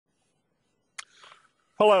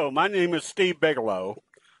Hello, my name is Steve Bigelow.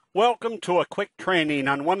 Welcome to a quick training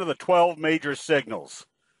on one of the 12 major signals.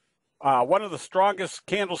 One of the strongest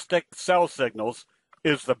candlestick sell signals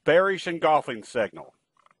is the bearish engulfing signal.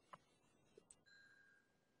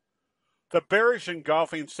 The bearish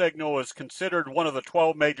engulfing signal is considered one of the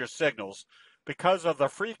 12 major signals because of the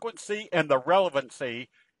frequency and the relevancy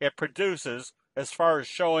it produces as far as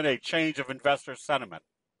showing a change of investor sentiment.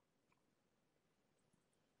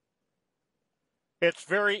 It's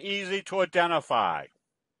very easy to identify.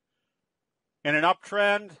 In an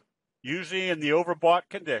uptrend, usually in the overbought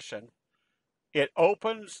condition, it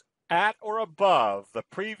opens at or above the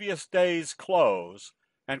previous day's close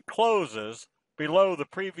and closes below the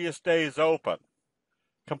previous day's open,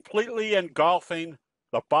 completely engulfing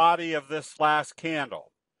the body of this last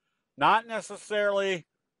candle. Not necessarily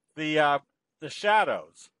the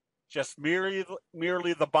shadows, just merely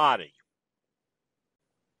the body.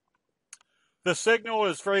 The signal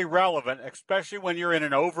is very relevant, especially when you're in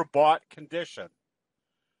an overbought condition.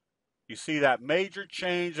 You see that major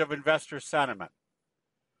change of investor sentiment.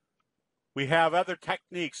 We have other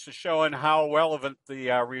techniques to show how relevant the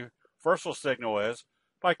reversal signal is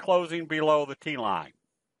by closing below the T-line.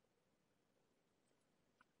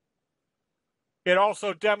 It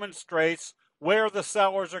also demonstrates where the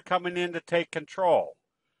sellers are coming in to take control,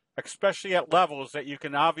 especially at levels that you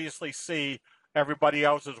can obviously see everybody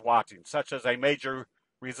else is watching, such as a major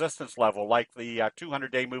resistance level like the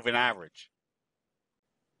 200-day moving average.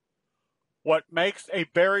 What makes a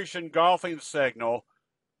bearish engulfing signal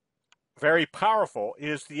very powerful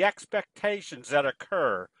is the expectations that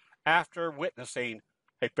occur after witnessing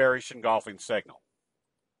a bearish engulfing signal.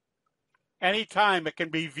 Anytime it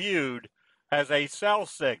can be viewed as a sell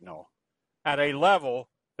signal at a level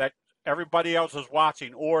that everybody else is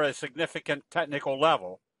watching or a significant technical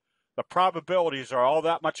level, the probabilities are all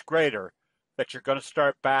that much greater that you're going to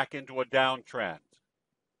start back into a downtrend.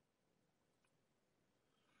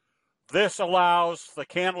 This allows the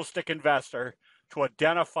candlestick investor to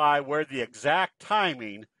identify where the exact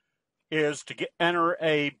timing is to enter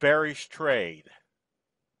a bearish trade.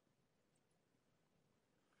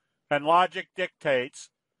 And logic dictates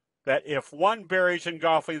that if one bearish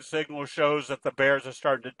engulfing signal shows that the bears are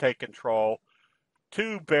starting to take control,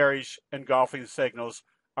 two bearish engulfing signals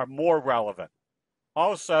are more relevant.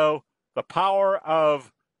 Also, the power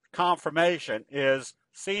of confirmation is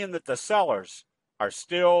seeing that the sellers are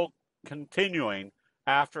still continuing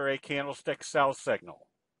after a candlestick sell signal.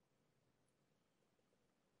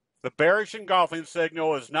 The bearish engulfing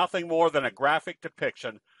signal is nothing more than a graphic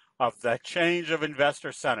depiction of the change of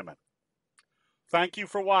investor sentiment. Thank you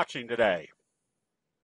for watching today.